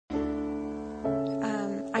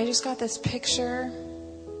I just got this picture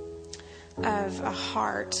of a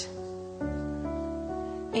heart,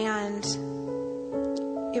 and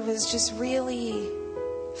it was just really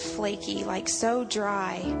flaky, like so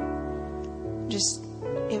dry. Just,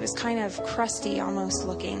 it was kind of crusty almost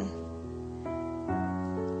looking.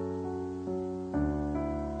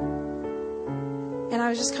 And I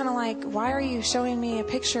was just kind of like, why are you showing me a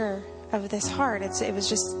picture of this heart? It was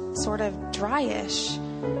just sort of dryish.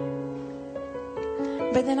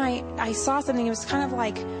 But then I saw something. It was kind of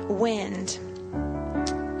like wind.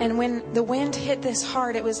 And when the wind hit this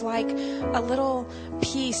heart, it was like a little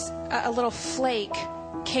piece, a little flake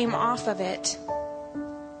came off of it.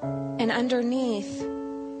 And underneath,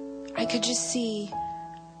 I could just see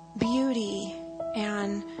beauty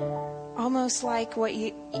and almost like what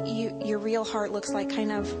your real heart looks like,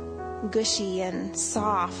 kind of gushy and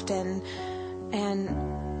soft and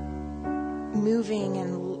moving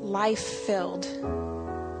and life-filled.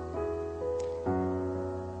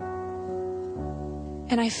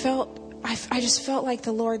 And I just felt like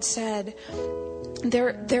the Lord said,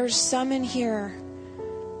 there's some in here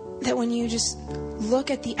that when you just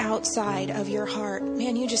look at the outside of your heart,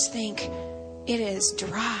 man, you just think it is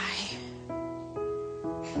dry.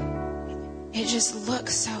 It just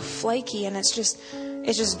looks so flaky and it's just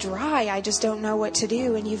dry. I just don't know what to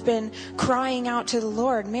do. And you've been crying out to the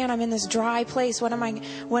Lord, man, I'm in this dry place.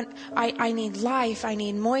 I need life. I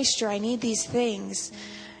need moisture. I need these things.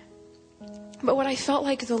 But what I felt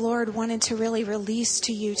like the Lord wanted to really release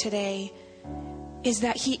to you today is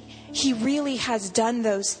that He really has done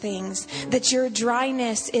those things. That your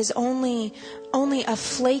dryness is only a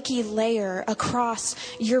flaky layer across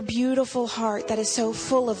your beautiful heart that is so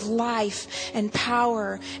full of life and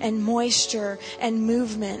power and moisture and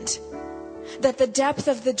movement. That the depth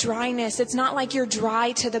of the dryness, it's not like you're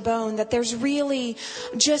dry to the bone. That there's really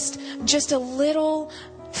just a little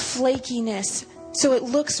flakiness, so it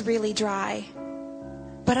looks really dry.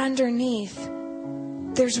 But underneath,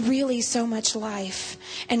 there's really so much life.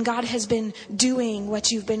 And God has been doing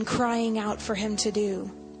what you've been crying out for Him to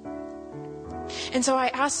do. And so I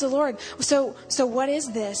asked the Lord, so what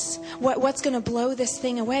is this? What's going to blow this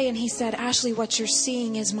thing away? And He said, Ashley, what you're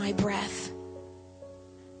seeing is my breath.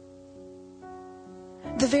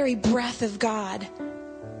 The very breath of God.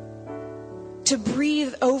 To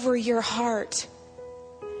breathe over your heart.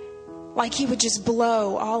 Like He would just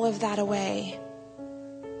blow all of that away.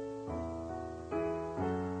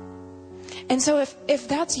 And so if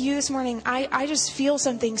that's you this morning, I just feel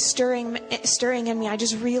something stirring in me.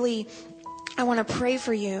 I want to pray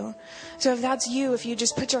for you. So if that's you, if you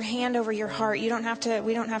just put your hand over your heart, we don't have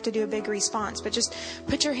to do a big response, but just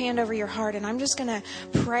put your hand over your heart, and I'm just going to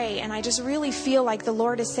pray. And I just really feel like the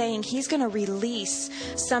Lord is saying He's going to release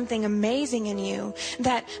something amazing in you,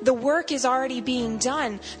 that the work is already being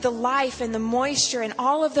done. The life and the moisture and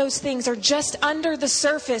all of those things are just under the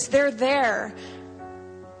surface. They're there.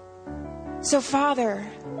 So Father,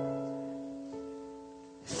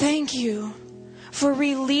 thank you for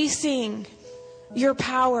releasing your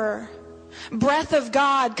power. Breath of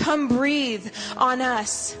God, come breathe on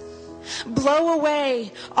us. Blow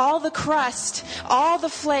away all the crust, all the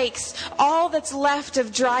flakes, all that's left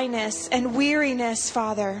of dryness and weariness,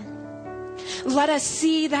 Father. Let us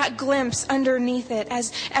see that glimpse underneath it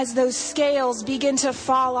as those scales begin to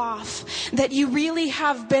fall off, that you really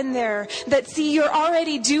have been there, that see, you're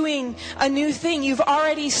already doing a new thing. You've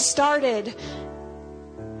already started.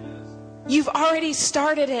 You've already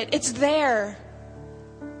started it. It's there.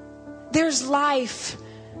 There's life.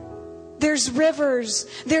 There's rivers.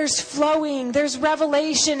 There's flowing. There's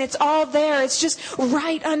revelation. It's all there. It's just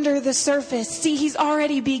right under the surface. See, He's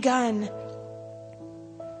already begun.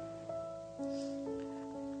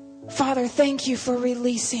 Father, thank you for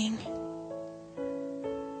releasing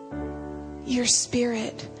your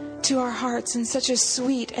Spirit to our hearts in such a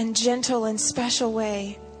sweet and gentle and special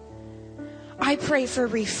way. I pray for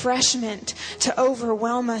refreshment to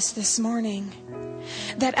overwhelm us this morning.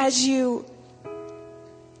 That as you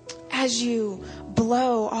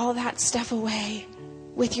blow all that stuff away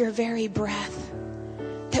with your very breath,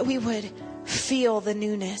 that we would feel the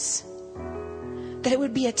newness. That it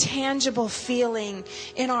would be a tangible feeling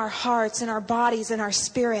in our hearts, in our bodies, in our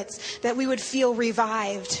spirits, that we would feel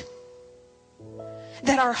revived.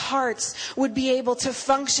 That our hearts would be able to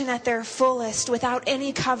function at their fullest without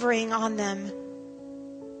any covering on them.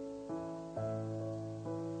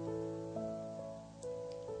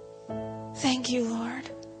 Thank you,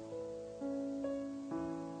 Lord.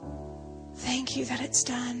 Thank you that it's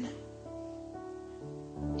done.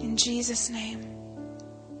 In Jesus' name.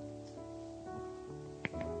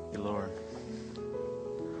 Thank you, Lord.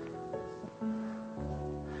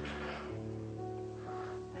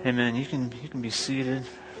 Amen. You can be seated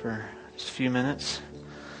for just a few minutes.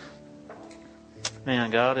 Man,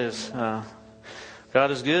 God is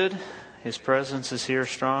good. His presence is here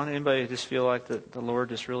strong. Anybody just feel like the Lord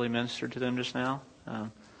just really ministered to them just now?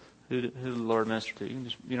 Who did the Lord minister to? You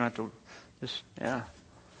don't have to yeah.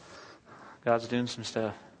 God's doing some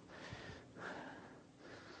stuff.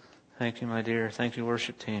 Thank you, my dear. Thank you,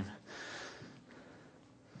 worship team.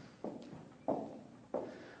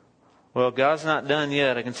 Well, God's not done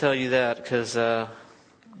yet. I can tell you that because I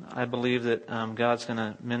believe that God's going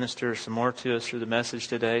to minister some more to us through the message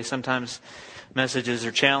today. Sometimes messages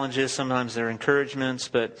are challenges, sometimes they're encouragements,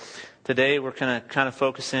 but today we're going to kind of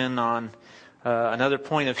focus in on another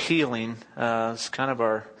point of healing. It's kind of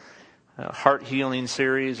our heart healing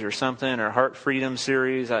series or something, or heart freedom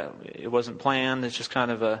series. It wasn't planned. It's just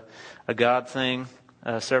kind of a God thing.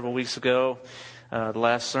 Several weeks ago, the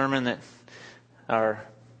last sermon that our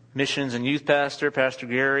missions and youth pastor, Pastor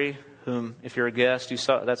Gary, whom, if you're a guest, you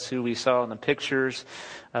saw, that's who we saw in the pictures.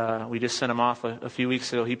 We just sent him off a few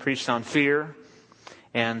weeks ago. He preached on fear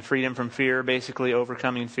and freedom from fear, basically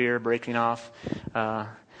overcoming fear, breaking off,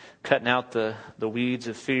 cutting out the weeds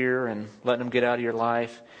of fear and letting them get out of your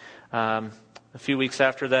life. A few weeks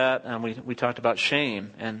after that, we talked about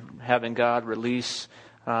shame and having God release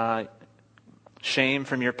shame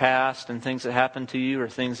from your past and things that happened to you or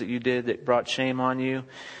things that you did that brought shame on you.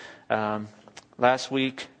 Last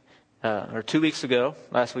week, or 2 weeks ago,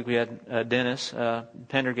 last week we had Dennis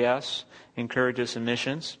Pendergast encourage us in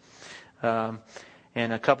missions. And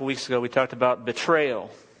a couple weeks ago we talked about betrayal.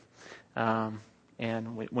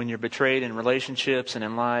 And when you're betrayed in relationships and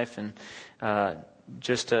in life, and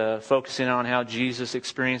just focusing on how Jesus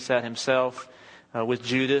experienced that himself with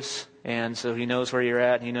Judas. And so he knows where you're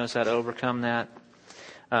at and he knows how to overcome that.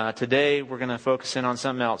 Today we're going to focus in on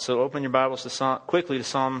something else. So open your Bibles quickly to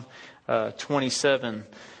Psalm 27,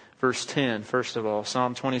 verse 10. First of all,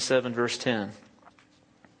 Psalm 27, verse 10.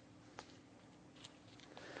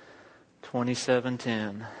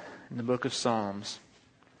 27:10 in the book of Psalms.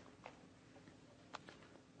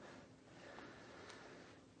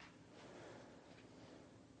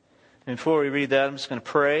 And before we read that, I'm just going to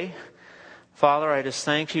pray. Father, I just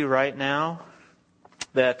thank you right now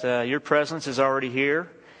that your presence is already here.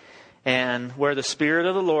 And where the Spirit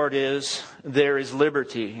of the Lord is, there is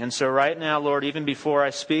liberty. And so right now, Lord, even before I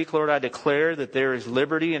speak, Lord, I declare that there is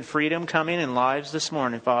liberty and freedom coming in lives this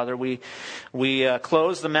morning, Father. We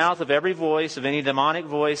close the mouth of every voice, of any demonic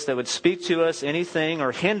voice that would speak to us anything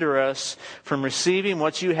or hinder us from receiving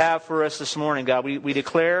what you have for us this morning, God. We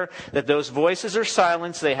declare that those voices are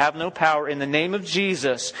silenced. They have no power. In the name of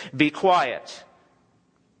Jesus, be quiet.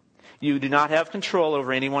 You do not have control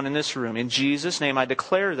over anyone in this room. In Jesus' name, I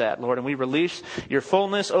declare that, Lord. And we release your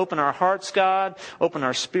fullness. Open our hearts, God. Open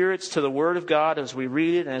our spirits to the Word of God as we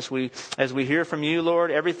read it and as we hear from you, Lord.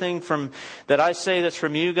 Everything that I say that's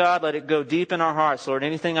from you, God, let it go deep in our hearts, Lord.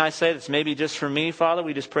 Anything I say that's maybe just from me, Father,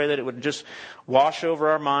 we just pray that it would just wash over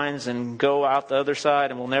our minds and go out the other side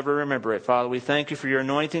and we'll never remember it. Father, we thank you for your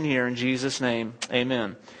anointing here in Jesus' name.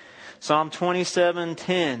 Amen. Psalm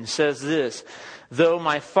 27:10 says this: Though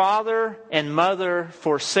my father and mother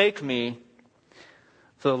forsake me,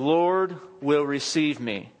 the Lord will receive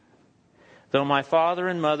me. Though my father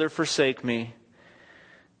and mother forsake me,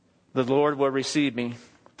 the Lord will receive me.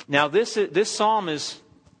 Now this psalm this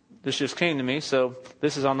just came to me, so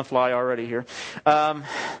this is on the fly already here.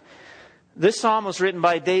 This psalm was written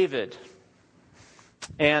by David,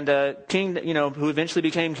 and King, who eventually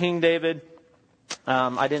became King David.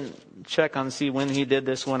 I didn't check on see when he did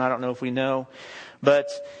this one. I don't know if we know. But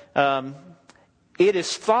it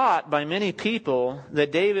is thought by many people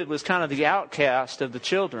that David was kind of the outcast of the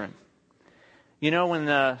children. You know,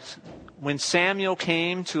 when Samuel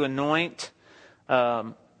came to anoint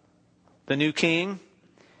the new king,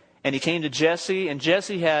 and he came to Jesse, and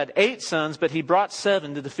Jesse had 8 sons, but he brought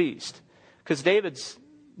 7 to the feast. Because David's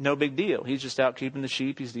no big deal. He's just out keeping the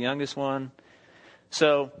sheep. He's the youngest one.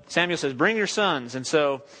 So Samuel says, bring your sons. And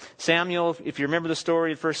so Samuel, if you remember the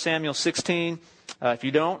story of 1 Samuel 16, if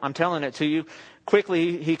you don't, I'm telling it to you.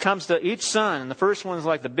 Quickly, he comes to each son. And the first one is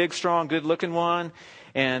like the big, strong, good-looking one.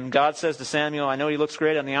 And God says to Samuel, I know he looks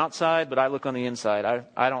great on the outside, but I look on the inside.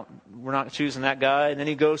 We're not choosing that guy. And then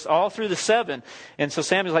he goes all through the 7. And so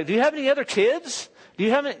Samuel's like, do you have any other kids?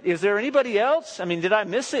 Is there anybody else? I mean, did I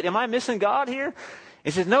miss it? Am I missing God here?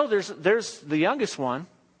 He says, no, there's the youngest one,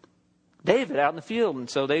 David, out in the field. And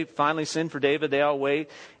so they finally send for David. They all wait.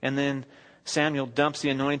 And then Samuel dumps the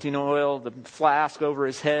anointing oil, the flask over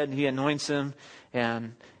his head, and he anoints him.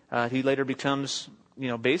 And he later becomes,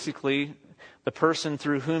 basically the person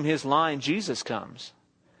through whom his line, Jesus, comes.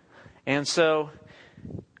 And so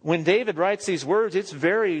when David writes these words, it's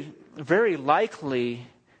very, very likely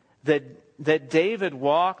that David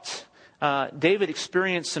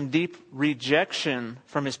experienced some deep rejection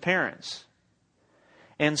from his parents.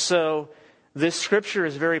 And so this scripture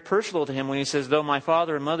is very personal to him when he says, though my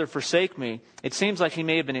father and mother forsake me. It seems like he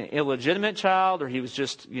may have been an illegitimate child, or he was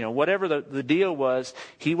just, whatever the deal was,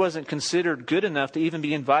 he wasn't considered good enough to even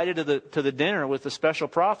be invited to the dinner with the special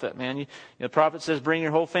prophet. Man, the prophet says, bring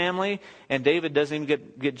your whole family, and David doesn't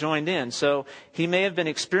even get joined in. So he may have been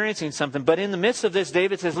experiencing something. But in the midst of this,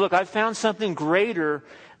 David says, look, I've found something greater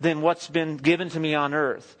than what's been given to me on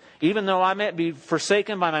earth. Even though I may be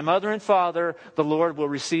forsaken by my mother and father, the Lord will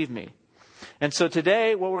receive me. And so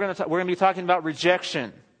today, what we're going to be talking about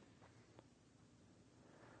rejection.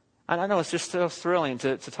 And I know it's just so thrilling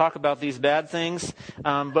to talk about these bad things,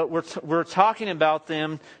 but we're talking about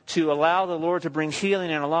them to allow the Lord to bring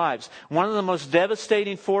healing in our lives. One of the most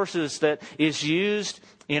devastating forces that is used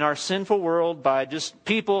in our sinful world by just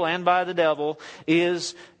people and by the devil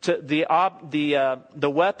is the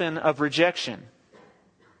weapon of rejection.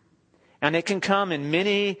 And it can come in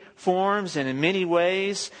many forms and in many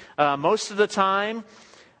ways. Most of the time,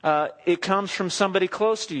 it comes from somebody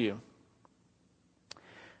close to you.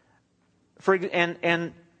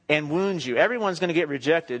 And wounds you. Everyone's going to get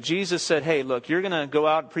rejected. Jesus said, hey, look, you're going to go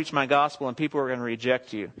out and preach my gospel and people are going to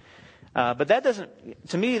reject you. But that doesn't,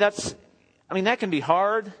 to me, that can be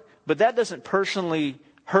hard, but that doesn't personally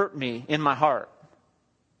hurt me in my heart.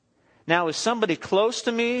 Now, is somebody close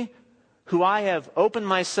to me who I have opened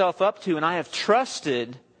myself up to and I have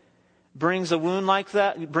trusted brings a wound like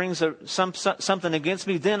that, brings something against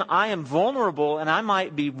me, then I am vulnerable and I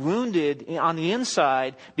might be wounded on the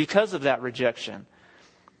inside because of that rejection.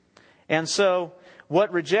 And so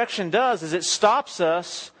what rejection does is it stops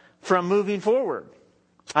us from moving forward.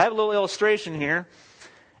 I have a little illustration here,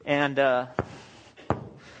 and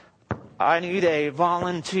I need a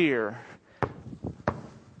volunteer.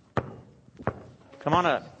 Come on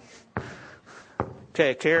up.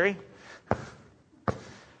 Okay, Carrie.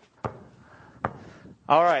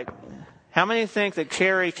 All right. How many think that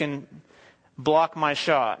Carrie can block my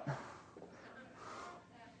shot?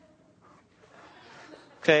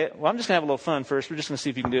 Okay, well, I'm just going to have a little fun first. We're just going to see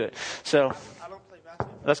if you can do it. So, I don't play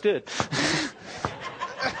basketball. That's good.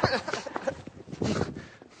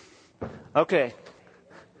 Okay.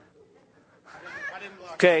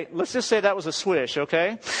 Okay, let's just say that was a swish,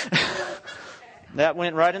 okay? That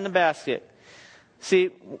went right in the basket.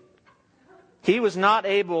 See, he was not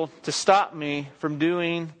able to stop me from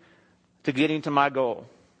getting to my goal.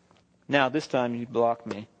 Now, this time you blocked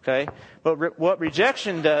me, okay? But what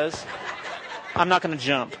rejection does, I'm not going to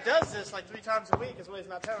jump. It does this like 3 times a week is what he's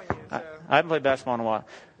not telling you. So. I haven't played basketball in a while.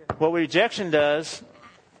 What rejection does,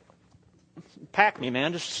 pack me,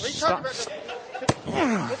 man. Just stop. What's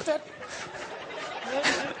that?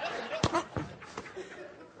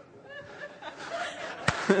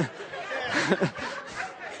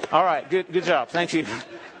 All right, good job. Thank you.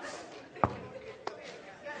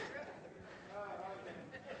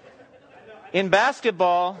 In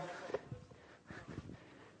basketball,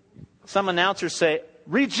 some announcers say,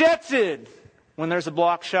 rejected, when there's a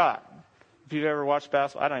blocked shot. If you've ever watched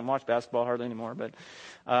basketball, I don't even watch basketball hardly anymore, but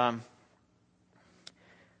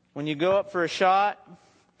when you go up for a shot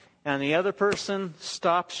and the other person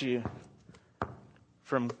stops you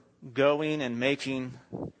from going and making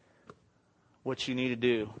what you need to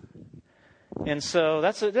do. And so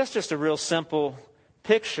that's just a real simple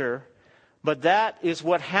picture, but that is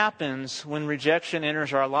what happens when rejection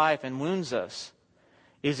enters our life and wounds us,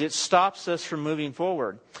 is it stops us from moving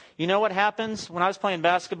forward. You know what happens? When I was playing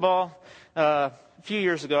basketball a few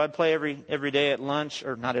years ago, I'd play every day at lunch,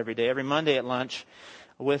 or not every day, every Monday at lunch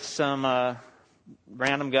with some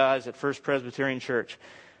random guys at First Presbyterian Church.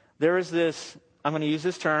 There was this, I'm going to use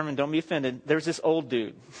this term and don't be offended, there's this old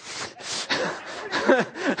dude.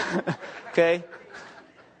 Okay?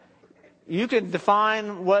 You can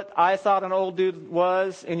define what I thought an old dude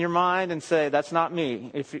was in your mind and say, that's not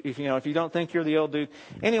me. If you don't think you're the old dude.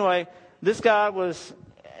 Anyway, this guy was,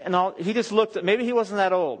 he just looked at, maybe he wasn't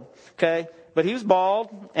that old, okay? But he was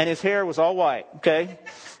bald and his hair was all white, okay?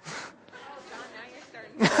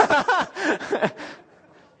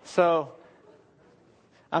 So,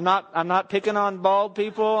 I'm not picking on bald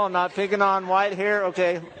people. I'm not picking on white hair,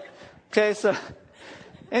 okay? Okay, so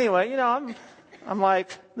anyway, I'm like,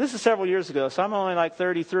 this is several years ago, so I'm only like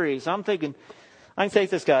 33. So I'm thinking, I can take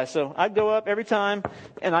this guy. So I go up every time,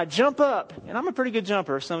 and I jump up. And I'm a pretty good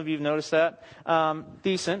jumper. Some of you have noticed that.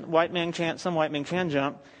 Decent. Some white men can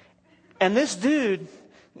jump. And this dude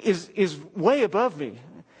is way above me.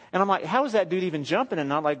 And I'm like, how is that dude even jumping and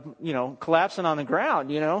not like, collapsing on the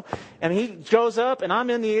ground, And he goes up and I'm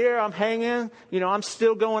in the air, I'm hanging, I'm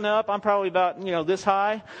still going up. I'm probably about, this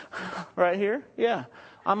high right here. Yeah.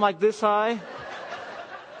 I'm like this high.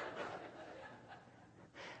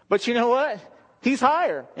 But you know what? He's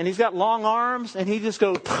higher and he's got long arms and he just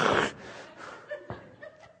goes.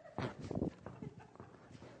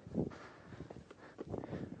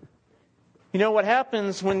 What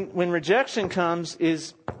happens when rejection comes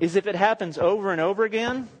is if it happens over and over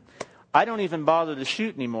again, I don't even bother to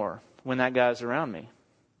shoot anymore when that guy's around me.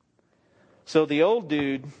 So the old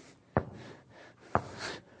dude,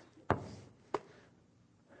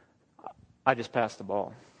 I just pass the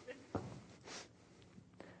ball.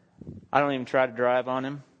 I don't even try to drive on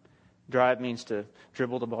him. Drive means to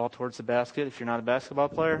dribble the ball towards the basket if you're not a basketball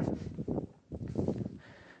player.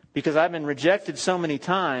 Because I've been rejected so many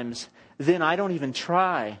times, then I don't even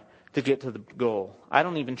try to get to the goal. I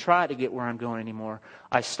don't even try to get where I'm going anymore.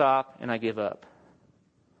 I stop and I give up.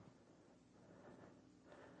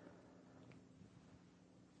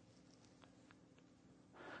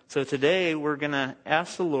 So today we're going to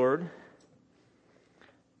ask the Lord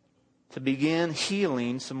to begin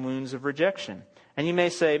healing some wounds of rejection. And you may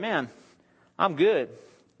say, man, I'm good.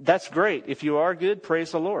 That's great. If you are good,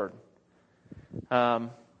 praise the Lord.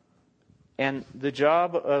 And the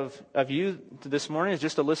job of you this morning is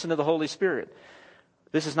just to listen to the Holy Spirit.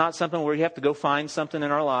 This is not something where you have to go find something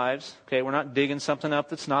in our lives. Okay, we're not digging something up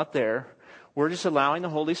that's not there. We're just allowing the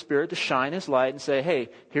Holy Spirit to shine His light and say, hey,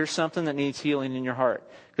 here's something that needs healing in your heart.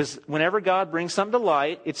 Because whenever God brings something to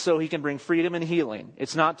light, it's so He can bring freedom and healing.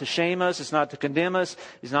 It's not to shame us. It's not to condemn us.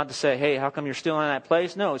 It's not to say, hey, how come you're still in that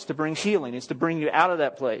place? No, it's to bring healing. It's to bring you out of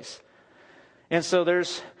that place. And so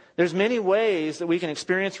there's many ways that we can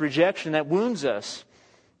experience rejection that wounds us.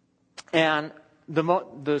 And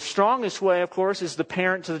the strongest way, of course, is the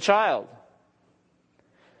parent to the child.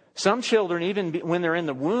 Some children, even when they're in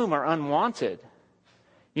the womb, are unwanted.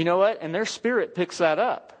 You know what? And their spirit picks that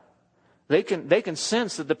up. They can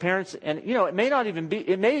sense that the parents, and it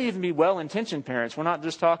may even be well-intentioned parents. We're not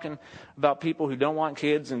just talking about people who don't want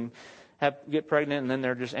kids and get pregnant and then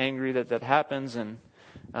they're just angry that happens. And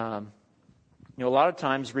a lot of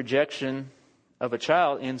times rejection of a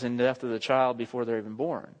child ends in death of the child before they're even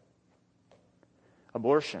born.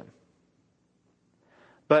 Abortion.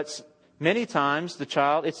 But many times the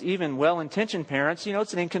child, it's even well-intentioned parents,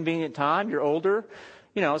 it's an inconvenient time, you're older.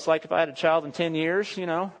 It's like if I had a child in 10 years,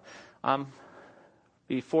 I'm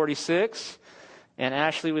be 46 and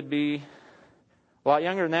Ashley would be a lot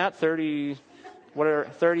younger than that,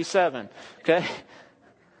 37. Okay?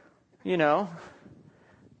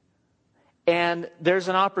 And there's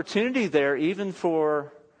an opportunity there even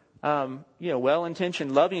for,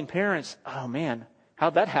 well-intentioned, loving parents. Oh man,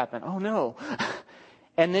 how'd that happen? Oh no.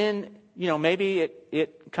 And then, maybe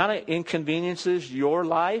it kind of inconveniences your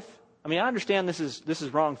life. I mean, I understand this is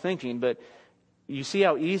wrong thinking, but you see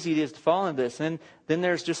how easy it is to fall into this. And then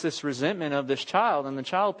there's just this resentment of this child, and the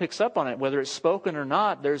child picks up on it, whether it's spoken or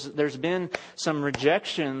not. There's been some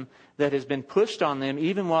rejection that has been pushed on them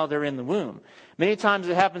even while they're in the womb. Many times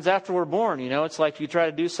it happens after we're born. It's like you try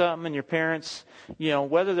to do something and your parents,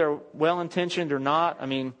 whether they're well-intentioned or not. I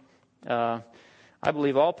mean, I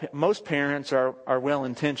believe most parents are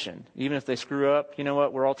well-intentioned. Even if they screw up, you know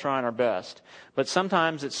what? We're all trying our best. But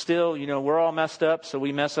sometimes it's still, we're all messed up, so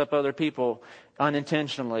we mess up other people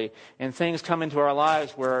unintentionally. And things come into our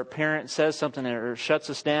lives where our parent says something or shuts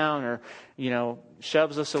us down or,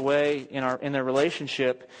 shoves us away in their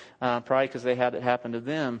relationship, probably because they had it happen to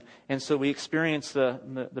them. And so we experience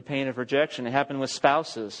the pain of rejection. It happened with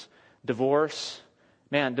spouses. Divorce.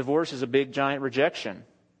 Man, divorce is a big, giant rejection.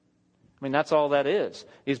 I mean, that's all that is.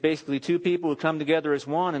 It's basically two people who come together as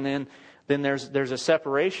one, and then there's a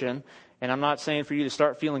separation. And I'm not saying for you to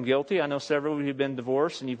start feeling guilty. I know several of you have been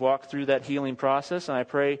divorced, and you've walked through that healing process, and I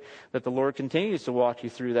pray that the Lord continues to walk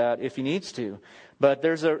you through that if He needs to. But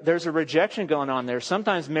there's a rejection going on there.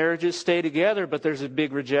 Sometimes marriages stay together, but there's a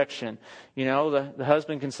big rejection. The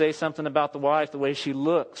husband can say something about the wife, the way she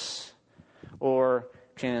looks, or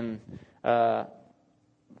the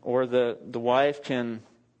wife can,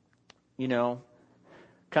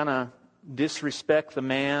 kind of disrespect the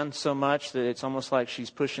man so much that it's almost like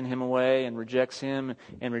she's pushing him away and rejects him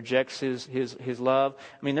and rejects his love.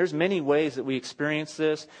 I mean, there's many ways that we experience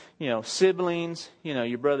this. Siblings,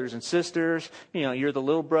 your brothers and sisters, you're the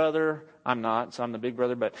little brother. I'm not, so I'm the big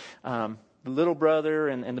brother, but the little brother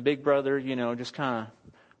and the big brother, just kind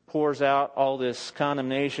of pours out all this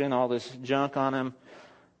condemnation, all this junk on him.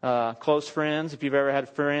 Close friends, if you've ever had a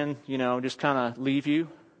friend, just kind of leave you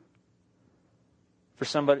for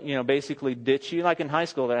somebody, basically ditch you. Like in high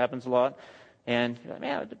school, that happens a lot. And,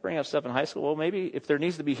 man, I bring up stuff in high school. Well, maybe if there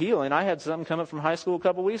needs to be healing. I had something come up from high school a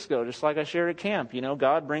couple weeks ago, just like I shared at camp.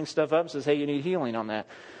 God brings stuff up and says, hey, you need healing on that.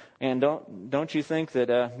 And don't you think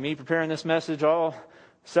that me preparing this message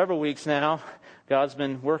several weeks now, God's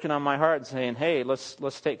been working on my heart and saying, hey,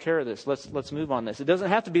 let's take care of this. Let's move on this. It doesn't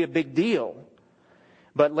have to be a big deal,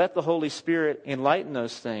 but let the Holy Spirit enlighten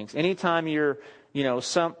those things. Anytime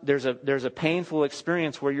there's a painful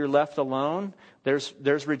experience where you're left alone,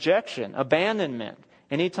 there's rejection, abandonment.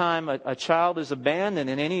 Anytime a child is abandoned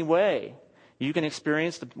in any way, you can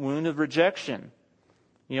experience the wound of rejection.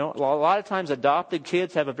 A lot of times adopted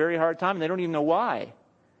kids have a very hard time and they don't even know why.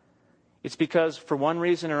 It's because for one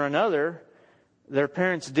reason or another, their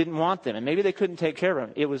parents didn't want them, and maybe they couldn't take care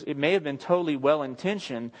of them. It may have been totally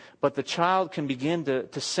well-intentioned, but the child can begin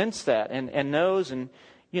to sense that and knows. And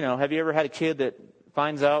have you ever had a kid that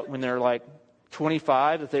finds out when they're like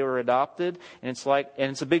 25 that they were adopted, and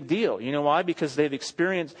it's a big deal. You know why? Because they've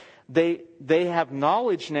experienced, they have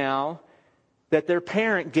knowledge now that their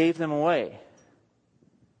parent gave them away.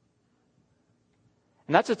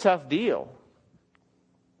 And that's a tough deal.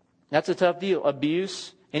 That's a tough deal.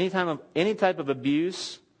 Abuse, any type of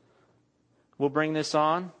abuse will bring this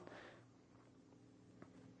on.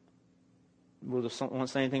 Will someone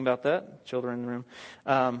say anything about that? Children in the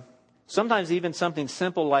room. Sometimes even something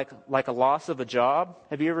simple like a loss of a job.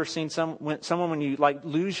 Have you ever seen someone when you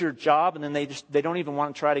lose your job and then they don't even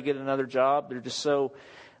want to try to get another job? They're just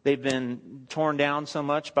they've been torn down so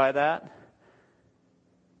much by that.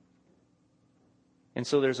 And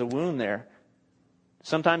so there's a wound there.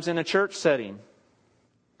 Sometimes in a church setting,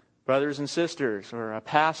 brothers and sisters or a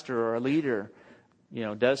pastor or a leader,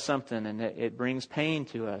 does something and it brings pain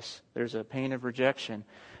to us. There's a pain of rejection.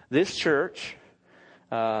 This church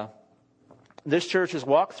has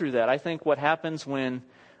walked through that. I think what happens when,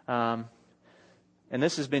 and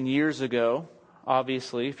this has been years ago,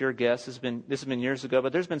 obviously, if you're a guest, this has been years ago,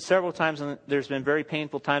 but there's been several times, there's been very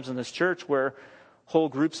painful times in this church where whole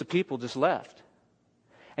groups of people just left.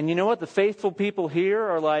 And you know what? The faithful people here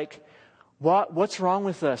are like, what's wrong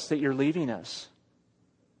with us that you're leaving us?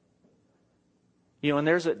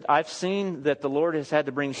 And I've seen that the Lord has had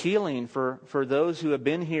to bring healing for those who have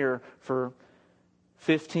been here for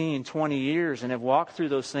 15, 20 years and have walked through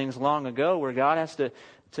those things long ago, where God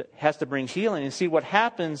has to bring healing. And see, what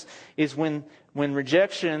happens is when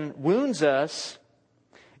rejection wounds us,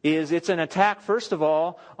 it's an attack, first of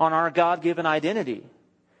all, on our God-given identity.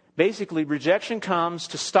 Basically, rejection comes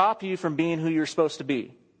to stop you from being who you're supposed to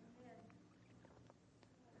be.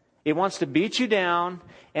 It wants to beat you down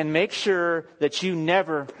and make sure that you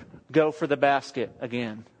never go for the basket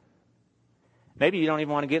again. Maybe you don't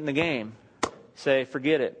even want to get in the game. Say,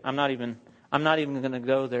 forget it. I'm not even going to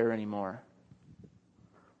go there anymore.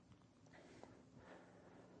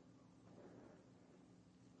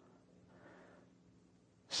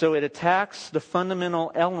 So it attacks the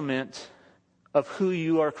fundamental element of who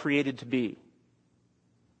you are created to be.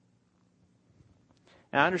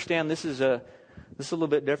 Now, I understand this is a little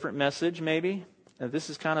bit different message, maybe. This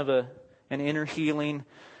is kind of an inner healing.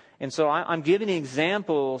 And so I'm giving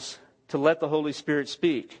examples to let the Holy Spirit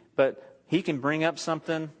speak. But He can bring up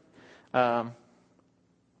something. I'll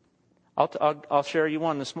share you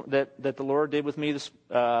one that the Lord did with me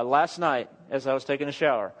last night as I was taking a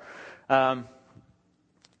shower.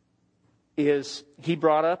 Is He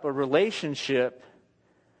brought up a relationship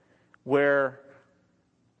where,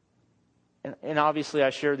 and obviously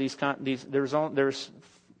I share these. There's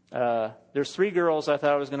 3 girls I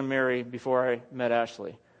thought I was going to marry before I met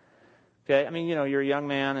Ashley. Okay, I mean, you're a young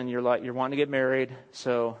man and you're wanting to get married,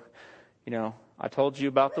 so I told you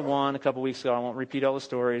about the one a couple weeks ago. I won't repeat all the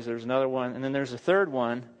stories. There's another one, and then there's a third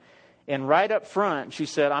one. And right up front, she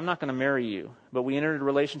said, I'm not going to marry you. But we entered a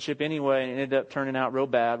relationship anyway, and it ended up turning out real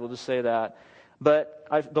bad. We'll just say that. But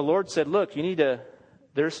the Lord said, look, you need to,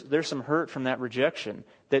 there's some hurt from that rejection.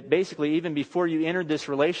 That basically, even before you entered this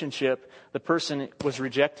relationship, the person was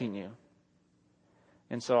rejecting you.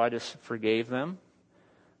 And so I just forgave them.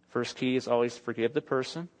 First key is always forgive the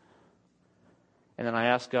person. And then I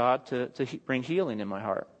asked God to bring healing in my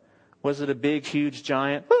heart. Was it a big, huge,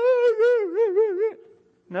 giant?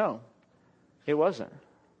 No. It wasn't.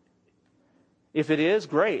 If it is,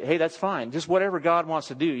 great. Hey, that's fine. Just whatever God wants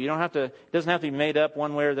to do. It doesn't have to be made up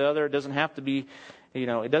one way or the other. It doesn't have to be,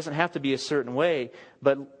 it doesn't have to be a certain way.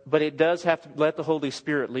 But it does have to let the Holy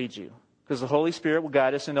Spirit lead you. Because the Holy Spirit will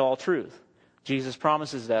guide us into all truth. Jesus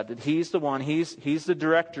promises that He's the one, He's the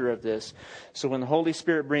director of this. So when the Holy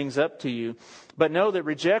Spirit brings up to you, but know that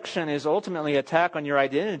rejection is ultimately an attack on your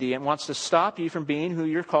identity and wants to stop you from being who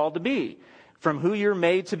you're called to be. from who you're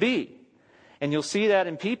made to be. And you'll see that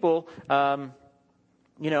in people, where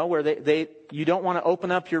you don't want to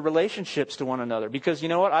open up your relationships to one another. Because you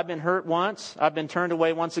know what? I've been hurt once. I've been turned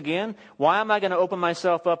away once again. Why am I going to open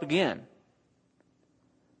myself up again?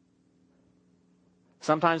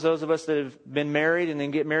 Sometimes those of us that have been married and then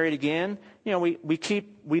get married again,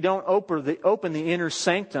 we don't open the inner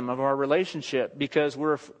sanctum of our relationship because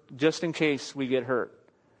we're just in case we get hurt.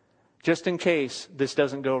 Just in case this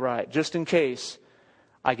doesn't go right. Just in case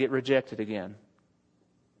I get rejected again.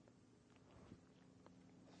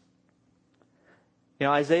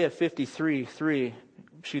 Isaiah 53:3,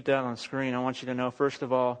 shoot that on the screen. I want you to know, first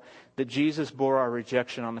of all, that Jesus bore our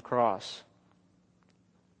rejection on the cross.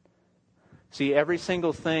 See, every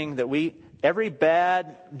single thing every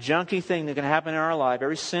bad, junky thing that can happen in our life,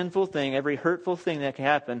 every sinful thing, every hurtful thing that can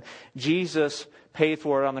happen, Jesus paid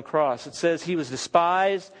for it on the cross. It says He was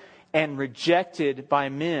despised and rejected by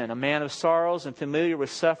men, a man of sorrows and familiar with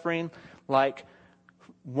suffering, like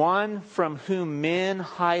one from whom men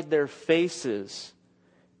hide their faces.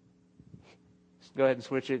 Go ahead and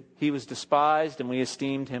switch it. He was despised and we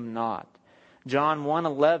esteemed Him not. John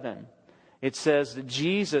 1:11. It says that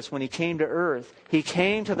Jesus, when He came to earth, He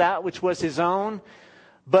came to that which was His own,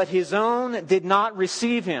 but His own did not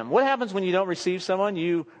receive Him. What happens when you don't receive someone?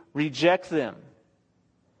 You reject them.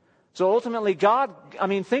 So ultimately, God,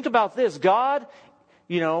 think about this. God,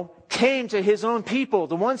 came to His own people,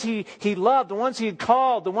 the ones He loved, the ones He had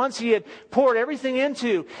called, the ones He had poured everything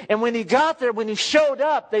into. And when He got there, when He showed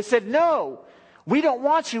up, they said, "No, we don't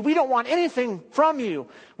want you. We don't want anything from you.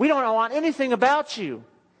 We don't want anything about you."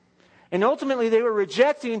 And ultimately, they were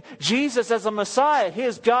rejecting Jesus as a Messiah,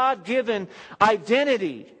 His God-given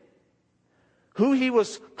identity, who He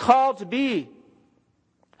was called to be,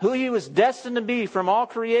 who He was destined to be from all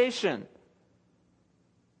creation,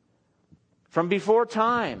 from before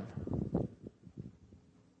time.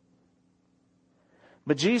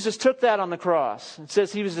 But Jesus took that on the cross. It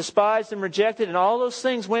says He was despised and rejected, and all those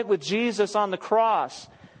things went with Jesus on the cross.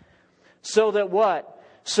 So that what?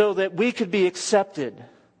 So that we could be accepted.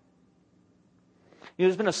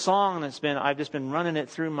 There's been a song I've just been running it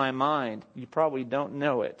through my mind. You probably don't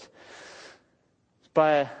know it. It's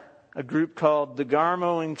by a group called the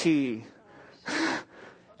Garmo and Key.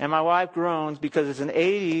 And my wife groans because it's an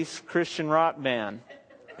 80s Christian rock band.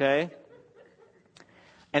 Okay?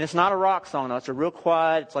 And it's not a rock song, though. It's a real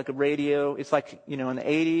quiet, it's like a radio. It's like, in the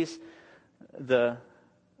 80s,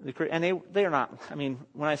 and they're not, when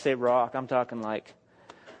I say rock, I'm talking like,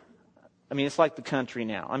 it's like the country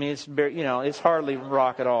now. It's very, it's hardly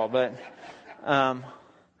rock at all. But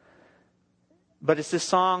it's this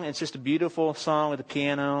song. It's just a beautiful song with a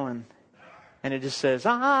piano, and it just says,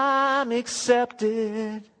 "I'm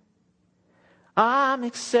accepted. I'm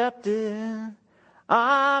accepted.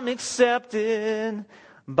 I'm accepted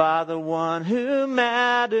by the one who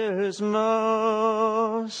matters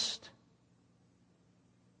most."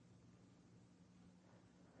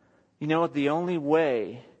 You know what? The only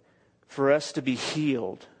way for us to be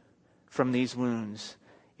healed from these wounds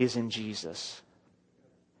is in Jesus.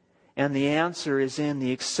 And the answer is in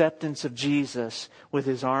the acceptance of Jesus with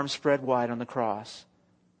His arms spread wide on the cross.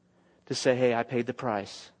 To say, "Hey, I paid the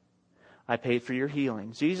price. I paid for your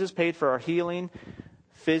healing." Jesus paid for our healing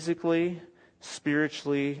physically,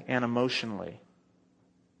 spiritually, and emotionally.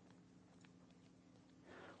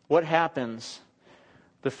 What happens?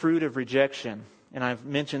 The fruit of rejection. And I've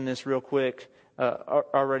mentioned this real quick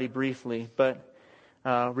already briefly, but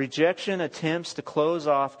rejection attempts to close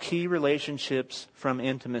off key relationships from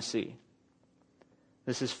intimacy.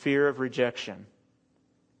 This is fear of rejection.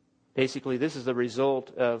 Basically, this is the result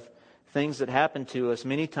of things that happen to us.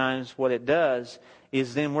 Many times what it does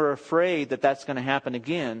is then we're afraid that that's going to happen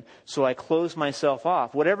again, so I close myself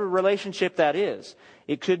off. Whatever relationship that is.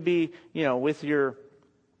 It could be, if you're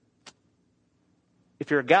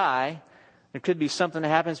a guy, there could be something that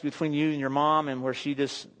happens between you and your mom, and where she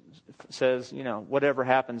just says, whatever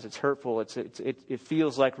happens, it's hurtful. It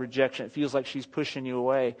feels like rejection. It feels like she's pushing you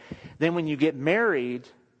away. Then when you get married,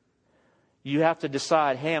 you have to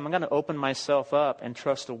decide, hey, I'm going to open myself up and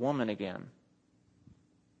trust a woman again.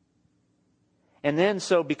 And then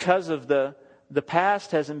so because of the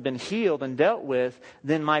past hasn't been healed and dealt with,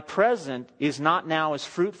 then my present is not now as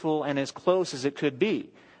fruitful and as close as it could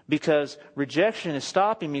be. Because rejection is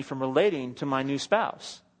stopping me from relating to my new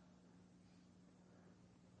spouse.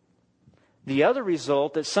 The other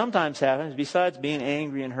result that sometimes happens, besides being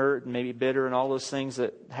angry and hurt and maybe bitter and all those things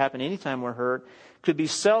that happen anytime we're hurt, could be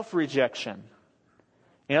self-rejection.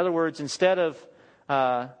 In other words, instead of,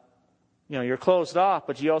 you're closed off,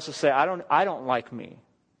 but you also say, I don't like me.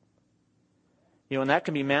 And that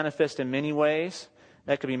can be manifest in many ways.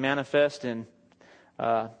 That could be manifest in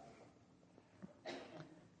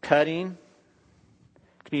cutting.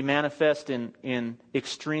 It could be manifest in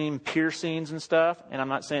extreme piercings and stuff. And I'm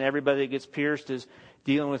not saying everybody that gets pierced is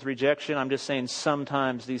dealing with rejection. I'm just saying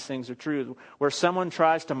sometimes these things are true. Where someone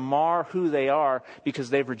tries to mar who they are because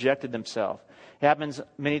they've rejected themselves. It happens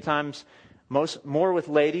many times, more with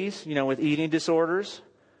ladies, with eating disorders.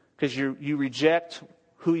 Because you reject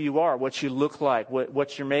who you are, what you look like,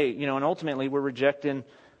 what you're made. And ultimately we're rejecting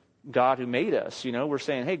God who made us. We're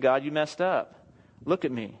saying, hey, God, you messed up. Look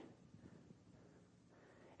at me.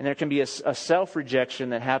 And there can be a self-rejection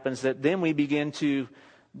that happens that then we begin to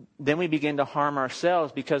harm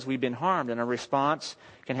ourselves because we've been harmed. And a response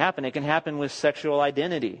can happen. It can happen with sexual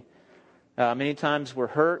identity. Many times we're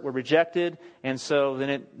hurt, we're rejected, and so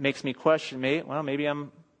then it makes me question, maybe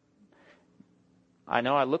I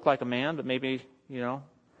know I look like a man, but maybe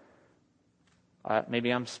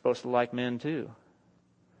I'm supposed to like men too.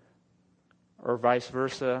 Or vice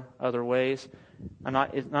versa, other ways. I'm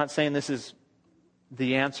not saying this is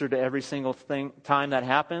the answer to every single time that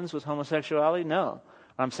happens with homosexuality. No.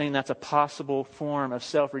 I'm saying that's a possible form of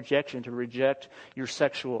self-rejection, to reject your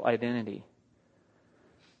sexual identity.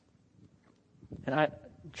 And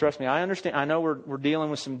trust me, I understand. I know we're dealing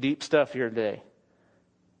with some deep stuff here today.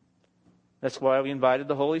 That's why we invited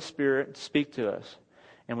the Holy Spirit to speak to us.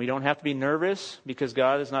 And we don't have to be nervous, because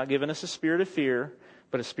God has not given us a spirit of fear,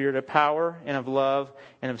 but a spirit of power and of love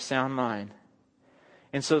and of sound mind.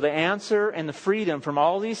 And so the answer and the freedom from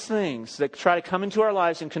all these things that try to come into our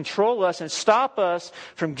lives and control us and stop us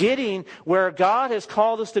from getting where God has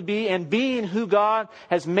called us to be and being who God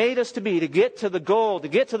has made us to be, to get to the goal, to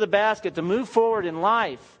get to the basket, to move forward in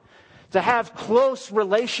life, to have close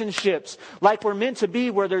relationships like we're meant to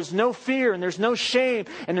be, where there's no fear and there's no shame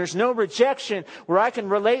and there's no rejection, where I can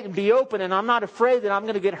relate and be open and I'm not afraid that I'm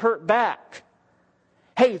going to get hurt back.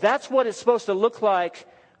 Hey, that's what it's supposed to look like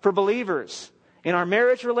for believers. In our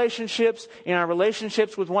marriage relationships, in our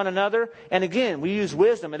relationships with one another. And again, we use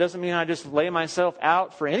wisdom. It doesn't mean I just lay myself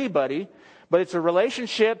out for anybody. But it's a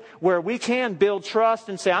relationship where we can build trust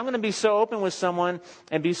and say, I'm going to be so open with someone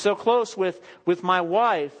and be so close with my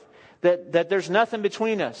wife that there's nothing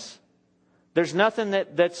between us. There's nothing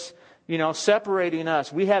that's separating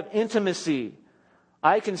us. We have intimacy.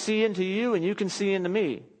 I can see into you and you can see into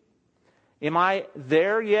me. Am I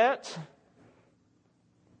there yet?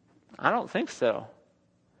 I don't think so.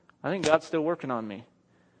 I think God's still working on me.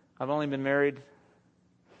 I've only been married.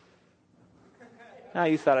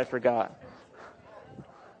 You thought I forgot.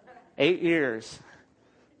 8 years.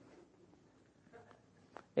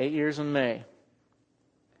 8 years in May.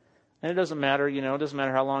 And it doesn't matter, it doesn't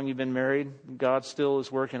matter how long you've been married. God still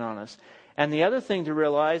is working on us. And the other thing to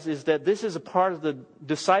realize is that this is a part of the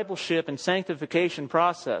discipleship and sanctification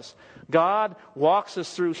process. God walks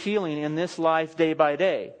us through healing in this life day by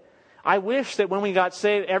day. I wish that when we got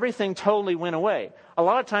saved, everything totally went away. A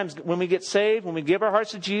lot of times when we get saved, when we give our hearts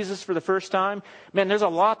to Jesus for the first time, there's a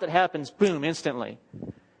lot that happens, boom, instantly.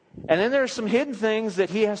 And then there's some hidden things that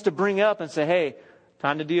He has to bring up and say, hey,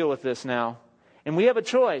 time to deal with this now. And we have a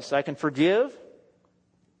choice. I can forgive,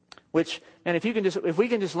 if we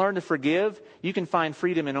can just learn to forgive, you can find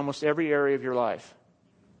freedom in almost every area of your life.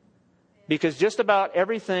 Because just about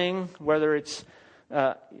everything, whether it's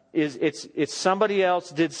somebody else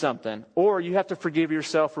did something, or you have to forgive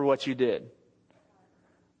yourself for what you did.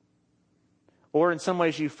 Or in some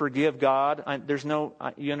ways you forgive God.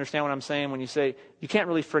 You understand what I'm saying when you say you can't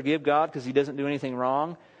really forgive God because He doesn't do anything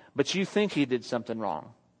wrong, but you think He did something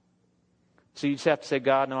wrong. So you just have to say,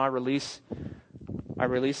 God, no, I release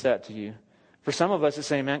that to you. For some of us it's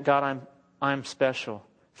saying, man, God, I'm special.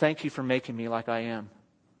 Thank you for making me like I am.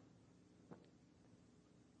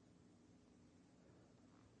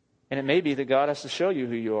 And it may be that God has to show you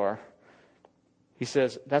who you are. He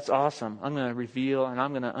says, that's awesome. I'm going to reveal and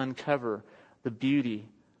I'm going to uncover the beauty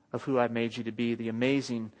of who I've made you to be, the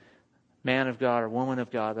amazing man of God or woman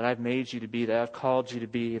of God that I've made you to be, that I've called you to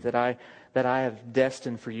be, that I have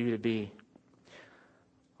destined for you to be.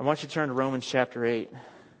 I want you to turn to Romans chapter 8.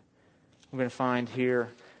 We're going to find here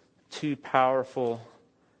two powerful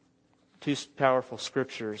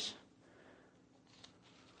scriptures.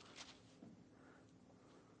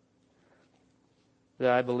 That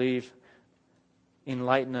I believe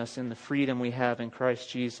enlighten us in the freedom we have in Christ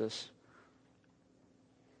Jesus.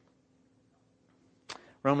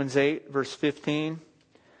 Romans 8, verse 15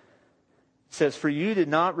 says, "For you did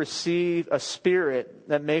not receive a spirit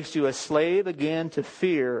that makes you a slave again to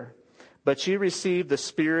fear, but you received the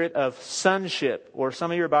spirit of sonship," or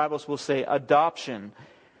some of your Bibles will say adoption.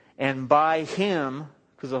 "And by Him,"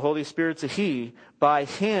 because the Holy Spirit's a He. By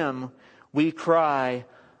Him we cry,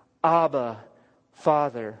 Abba,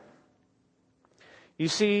 Father. You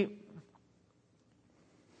see,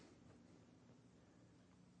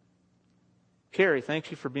 Carrie,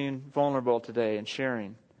 thank you for being vulnerable today and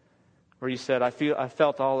sharing. Where you said, I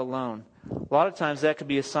felt all alone. A lot of times that could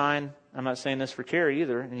be a sign. I'm not saying this for Carrie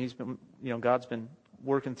either, and he's been, God's been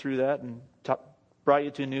working through that and brought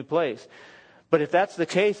you to a new place. But if that's the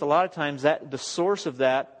case, a lot of times that the source of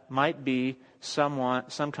that might be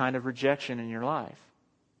some kind of rejection in your life.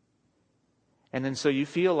 And then so you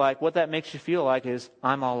feel like, what that makes you feel like is,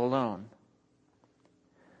 I'm all alone.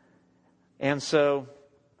 And so,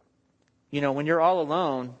 when you're all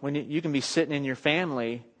alone, when you can be sitting in your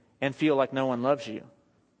family and feel like no one loves you.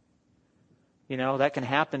 That can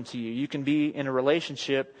happen to you. You can be in a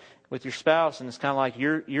relationship with your spouse and it's kind of like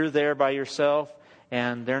you're there by yourself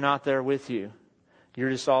and they're not there with you.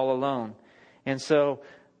 You're just all alone. And so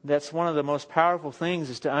that's one of the most powerful things,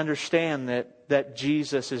 is to understand that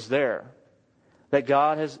Jesus is there. That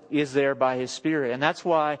God is there by His Spirit. And that's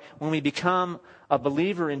why when we become a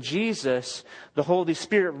believer in Jesus, the Holy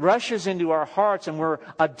Spirit rushes into our hearts and we're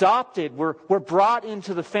adopted. We're brought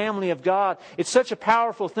into the family of God. It's such a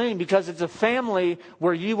powerful thing because it's a family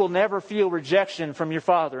where you will never feel rejection from your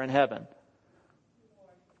Father in heaven.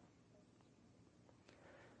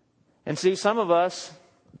 And see, some of us,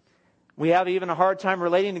 we have even a hard time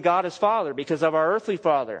relating to God as Father because of our earthly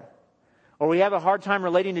father. Or we have a hard time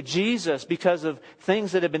relating to Jesus because of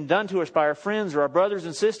things that have been done to us by our friends or our brothers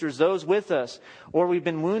and sisters, those with us. Or we've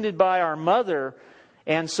been wounded by our mother,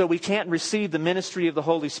 and so we can't receive the ministry of the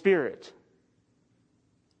Holy Spirit.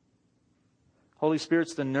 Holy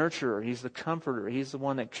Spirit's the nurturer. He's the comforter. He's the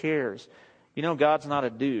one that cares. God's not a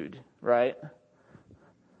dude, right?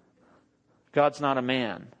 God's not a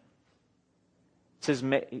man. It says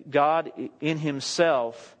God in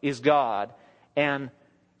Himself is God, and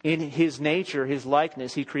in His nature, His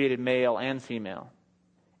likeness, He created male and female.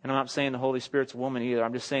 And I'm not saying the Holy Spirit's a woman either.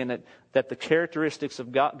 I'm just saying that the characteristics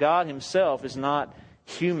of God Himself is not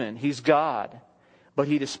human. He's God. But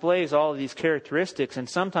He displays all of these characteristics. And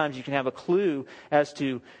sometimes you can have a clue as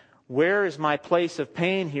to where is my place of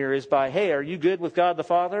pain here is by, hey, are you good with God the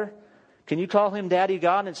Father? Can you call Him Daddy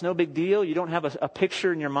God and it's no big deal? You don't have a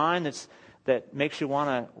picture in your mind that makes you want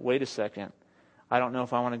to, wait a second, I don't know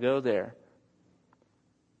if I want to go there.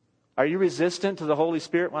 Are you resistant to the Holy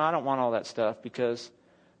Spirit? Well, I don't want all that stuff because,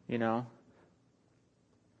 Are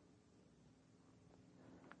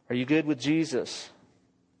you good with Jesus?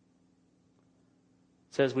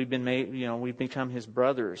 It says we've been made, we've become His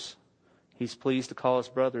brothers. He's pleased to call us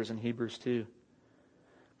brothers in Hebrews 2.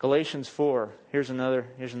 Galatians 4. Here's another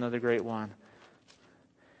great one.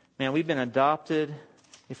 Man, we've been adopted.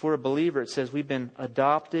 If we're a believer, it says we've been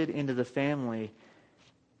adopted into the family.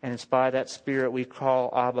 And it's by that Spirit we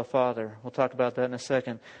call Abba Father. We'll talk about that in a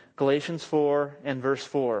second. Galatians 4 and verse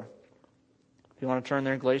 4. If you want to turn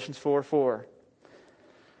there, Galatians 4:4.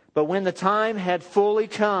 But when the time had fully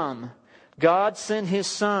come, God sent His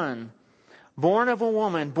Son, born of a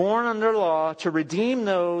woman, born under law, to redeem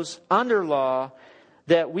those under law,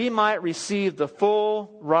 that we might receive the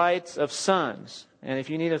full rights of sons. And if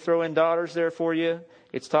you need to throw in daughters there for you,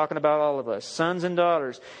 it's talking about all of us, sons and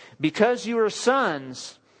daughters. Because you are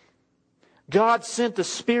sons, God sent the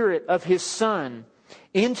Spirit of His Son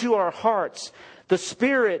into our hearts, the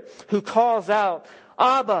Spirit who calls out,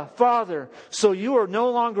 Abba, Father. So you are no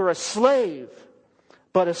longer a slave,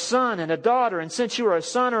 but a son and a daughter. And since you are a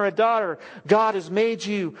son or a daughter, God has made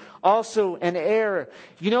you also an heir.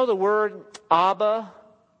 You know the word Abba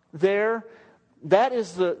there? That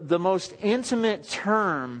is the most intimate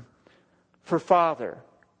term for Father.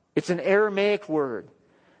 It's an Aramaic word.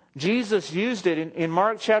 Jesus used it in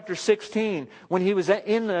Mark chapter 16 when He was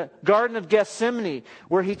in the Garden of Gethsemane,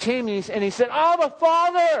 where He came and He said, Abba,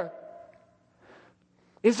 Father!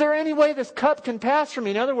 Is there any way this cup can pass from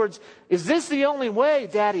me? In other words, is this the only way,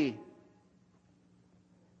 Daddy?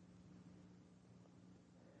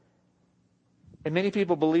 And many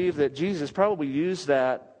people believe that Jesus probably used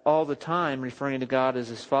that all the time, referring to God as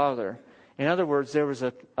His Father. In other words, there was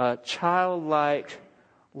a childlike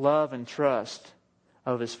love and trust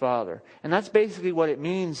of His Father. And that's basically what it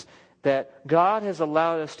means, that God has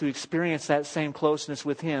allowed us to experience that same closeness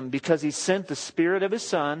with Him because He sent the Spirit of His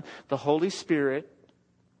Son, the Holy Spirit,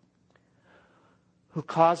 who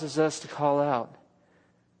causes us to call out,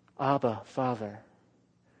 Abba, Father.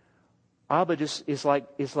 Abba just is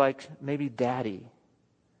like maybe Daddy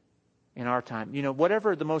in our time.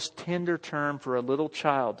 Whatever the most tender term for a little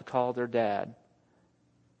child to call their dad,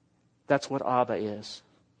 that's what Abba is.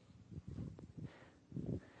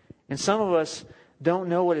 And some of us, don't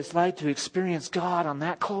know what it's like to experience God on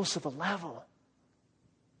that close of a level.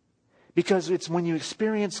 Because it's when you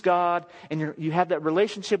experience God and you have that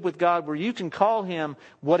relationship with God where you can call Him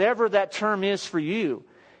whatever that term is for you.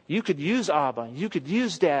 You could use Abba. You could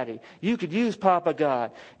use Daddy. You could use Papa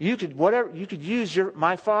God. You could use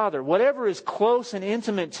my Father. Whatever is close and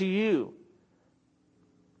intimate to you.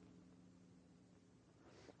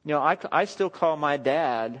 You know, I still call my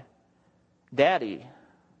dad Daddy.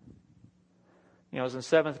 You know, I was in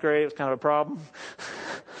 7th grade. It was kind of a problem.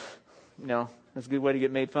 You know, that's a good way to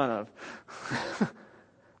get made fun of.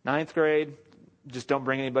 9th grade, just don't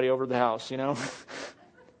bring anybody over to the house, you know.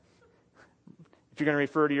 If you're going to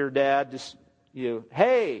refer to your dad, just,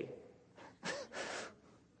 hey.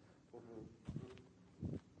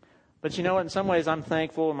 But you know what? In some ways, I'm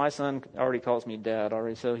thankful. My son already calls me Dad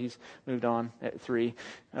already, so he's moved on at 3.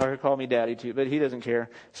 Or he called me Daddy too, but he doesn't care.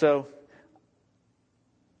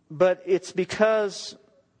 But it's because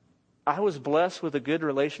I was blessed with a good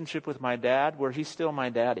relationship with my dad where he's still my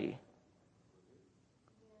daddy.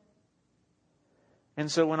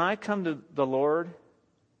 And so when I come to the Lord,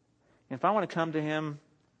 if I want to come to Him,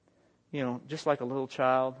 you know, just like a little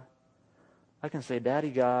child, I can say, Daddy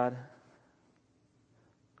God,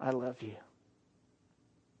 I love you.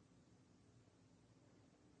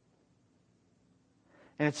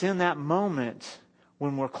 And it's in that moment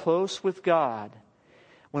when we're close with God,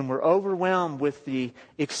 when we're overwhelmed with the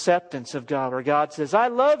acceptance of God, where God says, I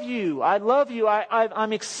love you,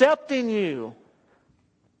 I'm accepting you.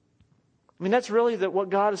 I mean, that's really what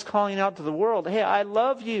God is calling out to the world. Hey, I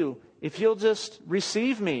love you if you'll just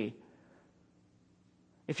receive me.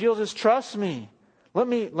 If you'll just trust me. Let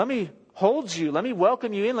me hold you. Let me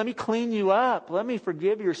welcome you in. Let me clean you up. Let me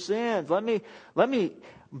forgive your sins. Let me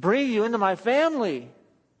bring you into my family.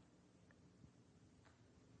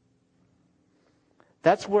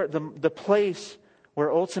 That's where the place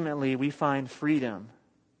where ultimately we find freedom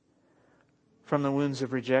from the wounds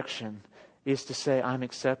of rejection is to say, I'm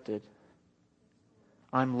accepted.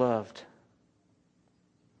 I'm loved.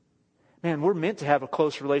 Man, we're meant to have a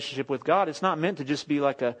close relationship with God. It's not meant to just be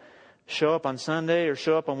like a show up on Sunday or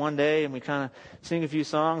show up on one day and we kind of sing a few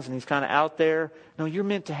songs and He's kind of out there. No, you're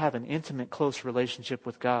meant to have an intimate, close relationship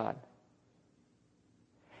with God.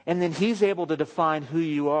 And then He's able to define who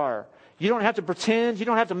you are. You don't have to pretend. You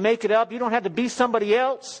don't have to make it up. You don't have to be somebody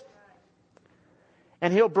else.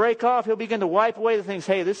 And He'll break off. He'll begin to wipe away the things.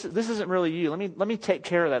 Hey, this isn't really you. Let me take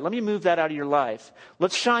care of that. Let me move that out of your life.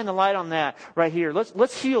 Let's shine the light on that right here.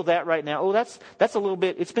 Let's heal that right now. Oh, that's a little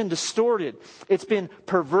bit. It's been distorted. It's been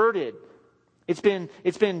perverted. It's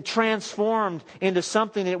been transformed into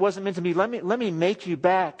something that it wasn't meant to be. Let me make you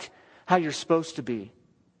back how you're supposed to be.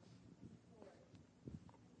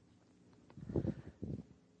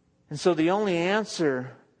 And so the only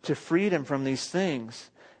answer to freedom from these things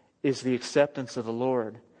is the acceptance of the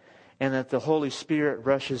Lord, and that the Holy Spirit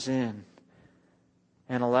rushes in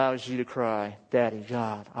and allows you to cry, Daddy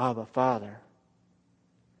God, Abba Father,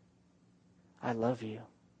 I love you.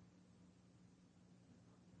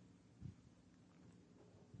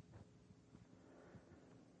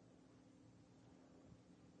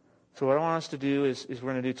 So what I want us to do is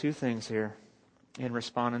we're going to do 2 things here in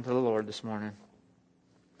responding to the Lord this morning.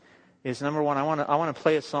 Is number one, I want to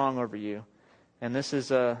play a song over you, and this is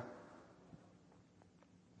a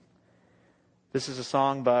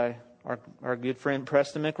song by our good friend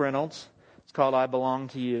Preston McReynolds. It's called "I Belong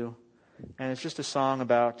to You," and it's just a song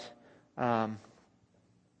about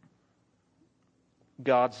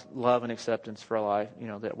God's love and acceptance for life. You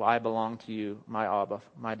know, that I belong to you, my Abba,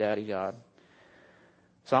 my Daddy God.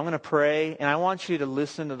 So I'm going to pray, and I want you to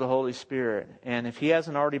listen to the Holy Spirit. And if He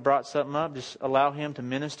hasn't already brought something up, just allow Him to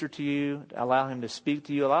minister to you, allow Him to speak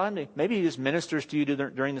to you, allow Him to, maybe He just ministers to you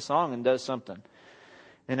during the song and does something.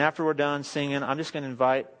 And after we're done singing, I'm just going to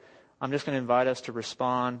invite us to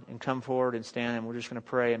respond and come forward and stand, and we're just going to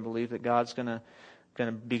pray and believe that God's going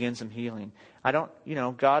to begin some healing.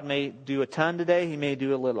 God may do a ton today, He may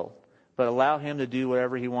do a little. But allow Him to do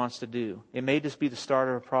whatever He wants to do. It may just be the start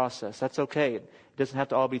of a process. That's okay. It doesn't have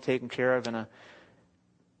to all be taken care of in a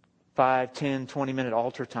 5, 10, 20-minute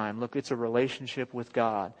altar time. Look, it's a relationship with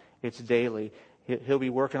God. It's daily. He'll be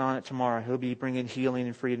working on it tomorrow. He'll be bringing healing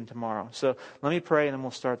and freedom tomorrow. So let me pray and then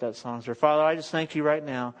we'll start that song. So Father, I just thank You right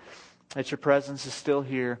now that Your presence is still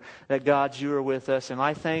here, that God, You are with us. And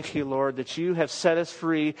I thank You, Lord, that You have set us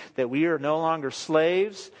free, that we are no longer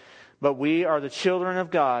slaves, But we are the children of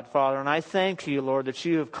God, Father. And I thank you, Lord, that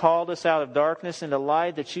you have called us out of darkness into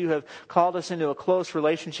light, that you have called us into a close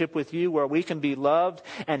relationship with you where we can be loved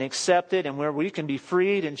and accepted and where we can be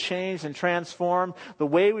freed and changed and transformed the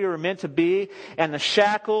way we were meant to be. And the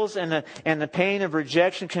shackles and the pain of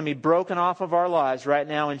rejection can be broken off of our lives right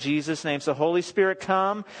now in Jesus' name. So Holy Spirit,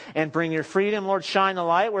 come and bring your freedom. Lord, shine the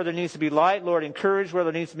light where there needs to be light. Lord, encourage where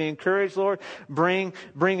there needs to be encouraged. Lord, bring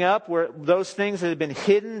up where those things that have been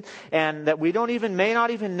hidden and that we may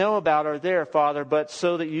not even know about are there, Father, but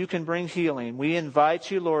so that you can bring healing. We invite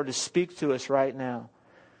you, Lord, to speak to us right now,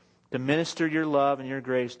 to minister your love and your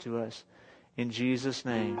grace to us. In Jesus'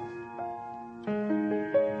 name.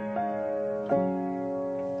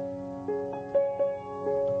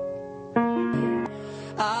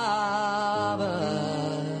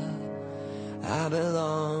 Abba, I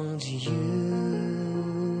belong to you.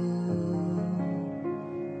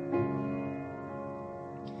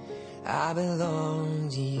 I belong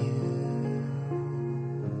to you.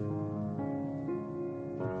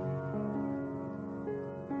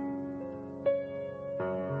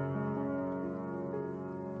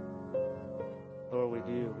 Lord,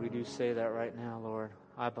 we do say that right now, Lord.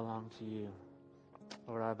 I belong to you.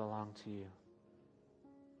 Lord, I belong to you.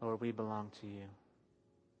 Lord, we belong to you.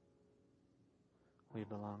 We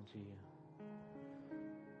belong to you.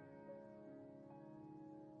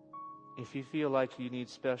 If you feel like you need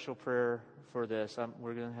special prayer for this,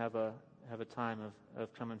 we're going to have a time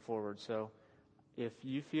of coming forward. So if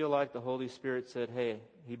you feel like the Holy Spirit said, hey,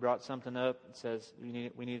 He brought something up and says, we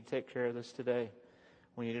need to take care of this today.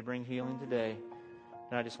 We need to bring healing today.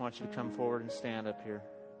 And I just want you to come forward and stand up here.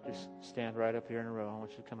 Just stand right up here in a row. I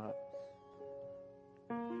want you to come up.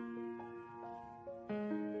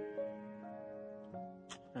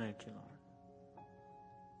 Thank you, Lord.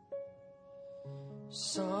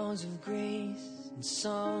 Songs of grace and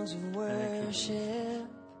songs of worship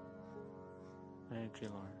Thank you,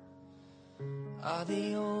 Lord. are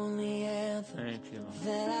the only anthem Thank you, Lord.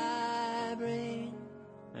 that I bring.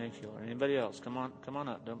 Thank you, Lord. Anybody else? Come on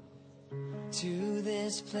up. To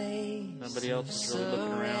this place. Nobody else is really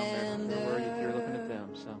looking around there. Don't worry if you're looking at them.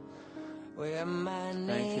 So Where my name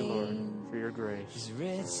thank you, Lord, for your grace. is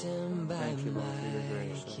written by Thank you, Lord, for your my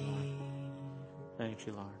grace. King. Thank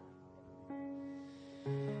you, Lord.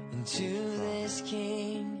 And to this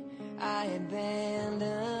King I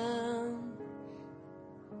abandon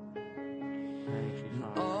Thank you,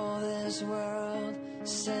 Father. all this world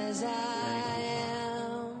says I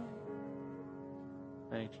am.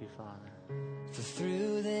 Thank you, Father. For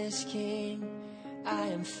through this King I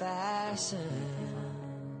am fastened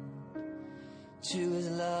to His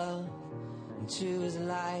love and to His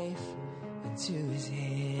life and to His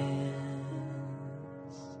hands.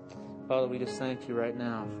 Father, we just thank you right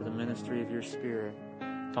now for the ministry of your Spirit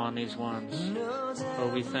upon these ones.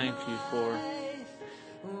 Lord, we thank you for,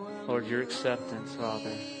 Lord, your acceptance,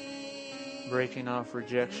 Father. Breaking off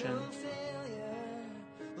rejection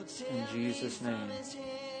in Jesus' name.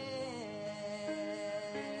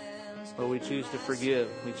 Lord, we choose to forgive.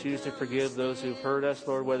 We choose to forgive those who've hurt us,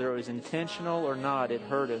 Lord, whether it was intentional or not, it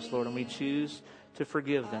hurt us, Lord, and we choose to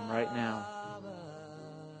forgive them right now.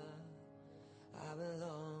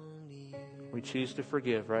 We choose to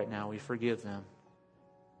forgive right now. We forgive them.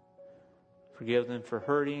 Forgive them for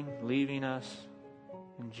hurting, leaving us.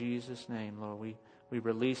 In Jesus' name, Lord, we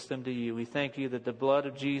release them to you. We thank you that the blood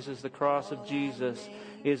of Jesus, the cross of Jesus,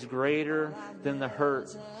 is greater than the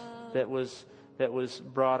hurt that was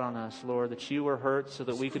brought on us, Lord, that you were hurt so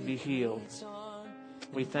that we could be healed.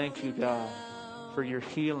 We thank you, God, for your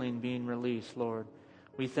healing being released, Lord.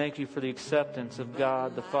 We thank you for the acceptance of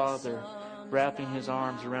God the Father wrapping His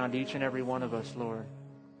arms around each and every one of us, Lord.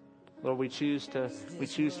 Lord, we choose to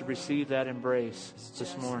receive that embrace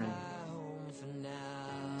this morning.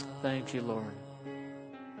 Thank you, Lord.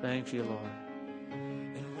 Thank you, Lord.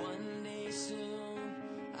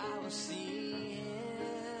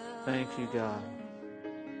 Thank you, God.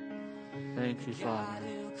 Thank you, Father.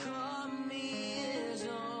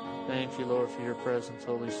 Thank you, Lord, for your presence,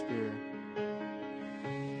 Holy Spirit.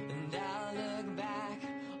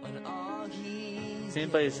 If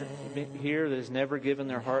anybody's here that has never given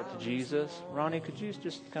their heart to Jesus, Ronnie, could you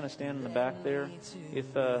just kind of stand in the back there? If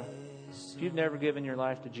you've never given your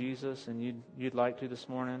life to Jesus and you'd like to this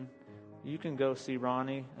morning, you can go see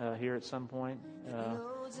Ronnie here at some point.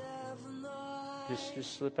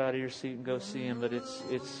 Just slip out of your seat and go see him. But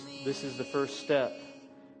this is the first step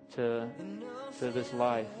to this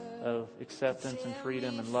life of acceptance and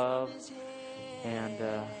freedom and love and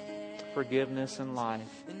forgiveness and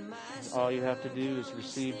life. All you have to do is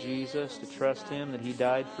receive Jesus, to trust Him, that He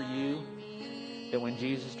died for you, That when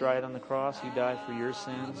Jesus died on the cross, He died for your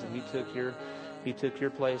sins, and He took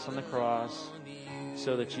your place on the cross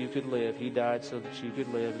so that you could live. He died so that you could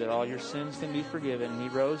live, that all your sins can be forgiven. And He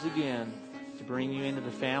rose again to bring you into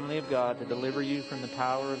the family of God, to deliver you from the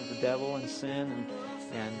power of the devil and sin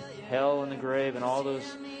and hell and the grave and all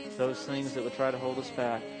those things that would try to hold us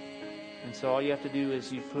back. And so all you have to do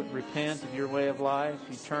is repent of your way of life.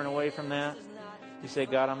 You turn away from that. You say,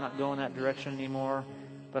 God, I'm not going that direction anymore,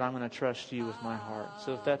 but I'm going to trust you with my heart.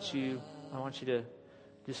 So if that's you, I want you to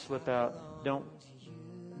just slip out.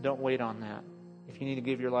 Don't wait on that. If you need to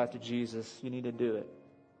give your life to Jesus, you need to do it.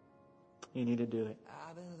 You need to do it.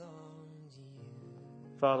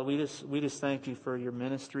 Father, we just thank you for your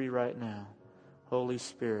ministry right now. Holy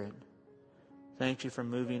Spirit, thank you for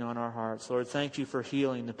moving on our hearts. Lord, thank you for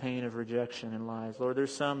healing the pain of rejection in lives. Lord,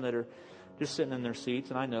 there's some that are just sitting in their seats,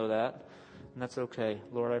 and I know that, and that's okay.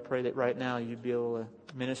 Lord, I pray that right now you'd be able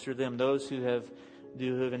to minister to them. Those who have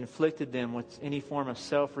inflicted them with any form of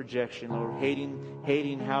self-rejection, Lord,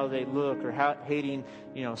 hating how they look, or hating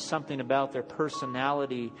something about their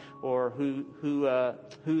personality or who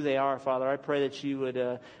they are, Father, I pray that you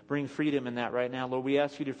would bring freedom in that right now. Lord, we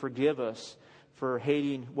ask you to forgive us for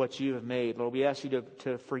hating what you have made. Lord, we ask you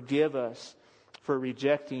to forgive us for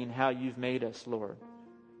rejecting how you've made us, Lord.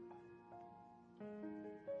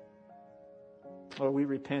 Lord, we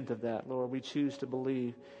repent of that. Lord, we choose to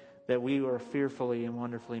believe that we are fearfully and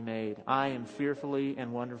wonderfully made. I am fearfully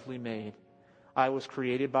and wonderfully made. I was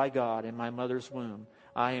created by God in my mother's womb.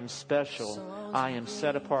 I am special. I am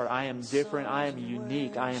set apart. I am different. I am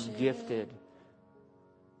unique. I am gifted.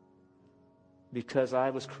 Because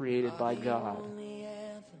I was created by God.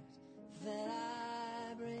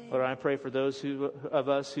 Lord, I pray for those of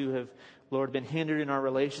us who have, Lord, been hindered in our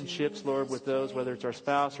relationships, Lord, with those, whether it's our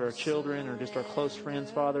spouse or our children or just our close friends,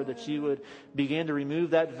 Father, that you would begin to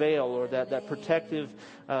remove that veil, or that protective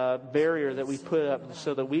barrier that we put up,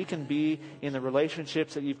 so that we can be in the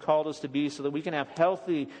relationships that you've called us to be, so that we can have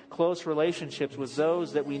healthy, close relationships with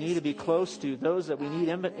those that we need to be close to, those that we need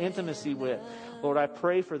intimacy with. Lord, I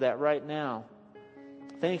pray for that right now.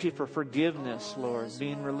 Thank you for forgiveness, Lord,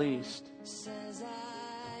 being released.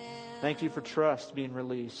 Thank you for trust being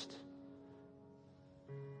released.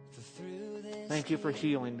 Thank you for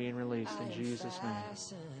healing being released in Jesus' name.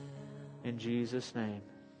 In Jesus' name.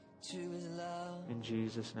 In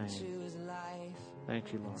Jesus' name.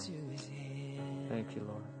 Thank you, Lord. Thank you,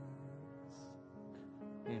 Lord.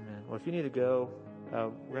 Amen. Well, if you need to go,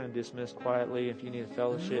 we're going to dismiss quietly. If you need a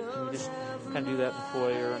fellowship, can you just kind of do that in the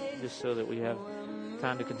foyer, just so that we have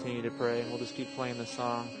time to continue to pray? And we'll just keep playing this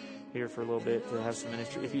song here for a little bit to have some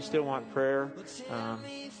ministry. If you still want prayer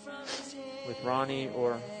with Ronnie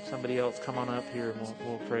or somebody else, come on up here and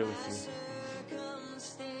we'll pray with you.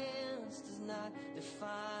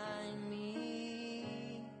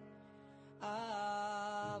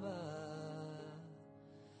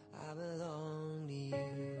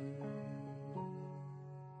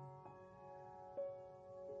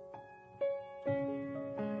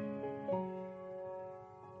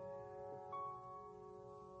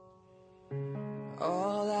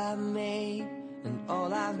 All I've made and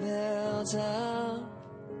all I've built up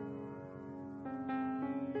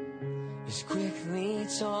is quickly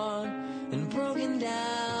torn and broken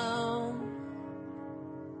down.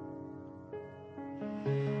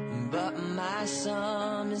 But my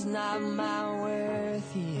sum is not my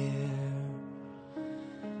worth here,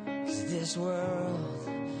 'cause this world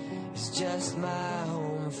is just my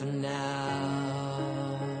home for now.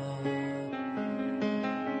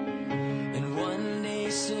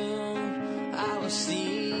 Soon I will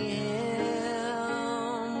see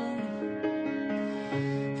Him,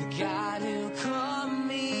 the God who called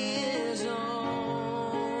me His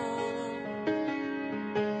own.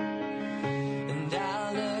 And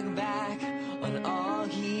I'll look back on all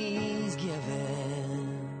He's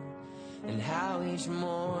given, and how each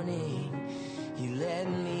morning He led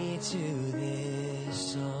me to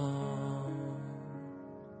this song.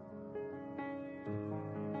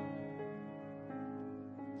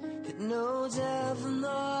 No death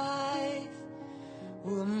nor life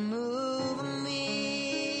will move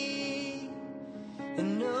me,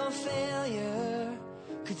 and no failure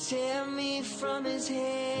could tear me from His hands.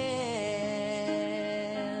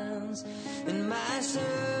 And my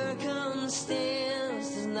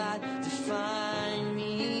circumstance does not define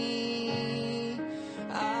me.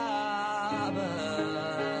 I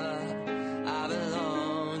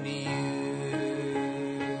belong to you.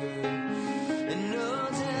 And no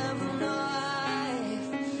devil, no life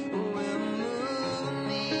will move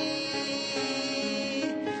me.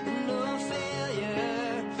 No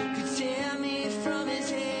failure could tear me from His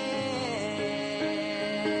hands.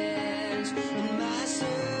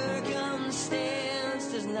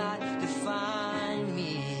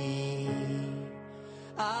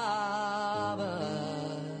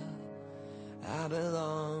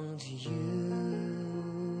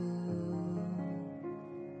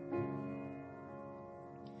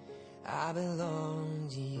 I belong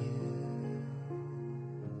to you.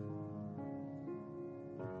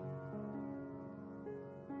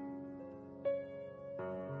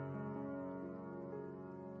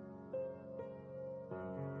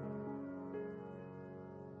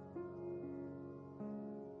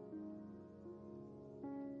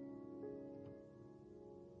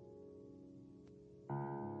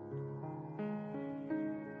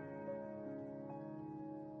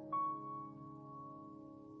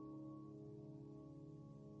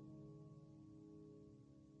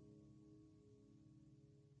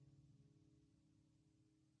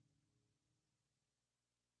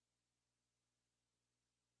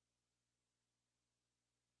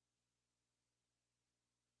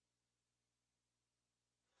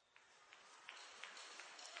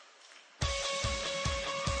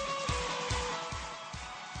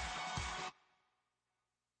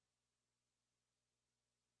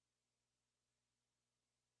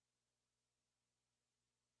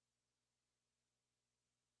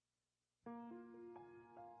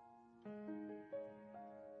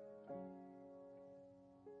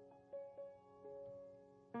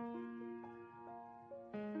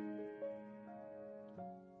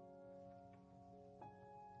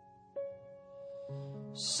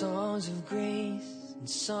 Songs of grace and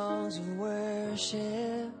songs of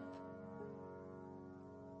worship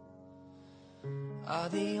are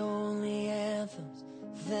the only anthems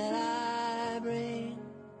that I bring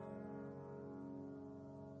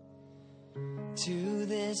to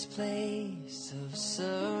this place of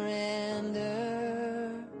surrender,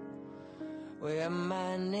 where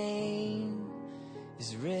my name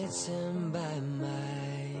is written by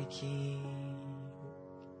my King.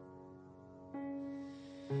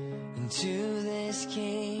 And to this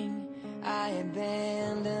King I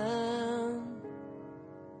abandon,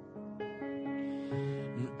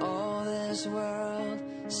 and all this world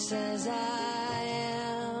says I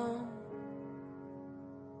am.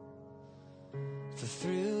 For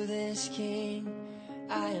through this King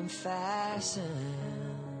I am fastened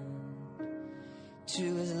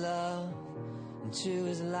to his love, and to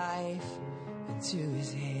his life, and to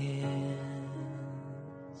his hands.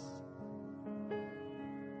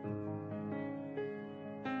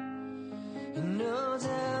 And no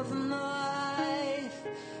death nor life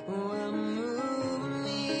will move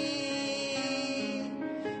me,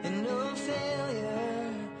 and no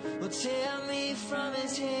failure will tear me from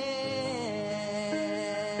his hand.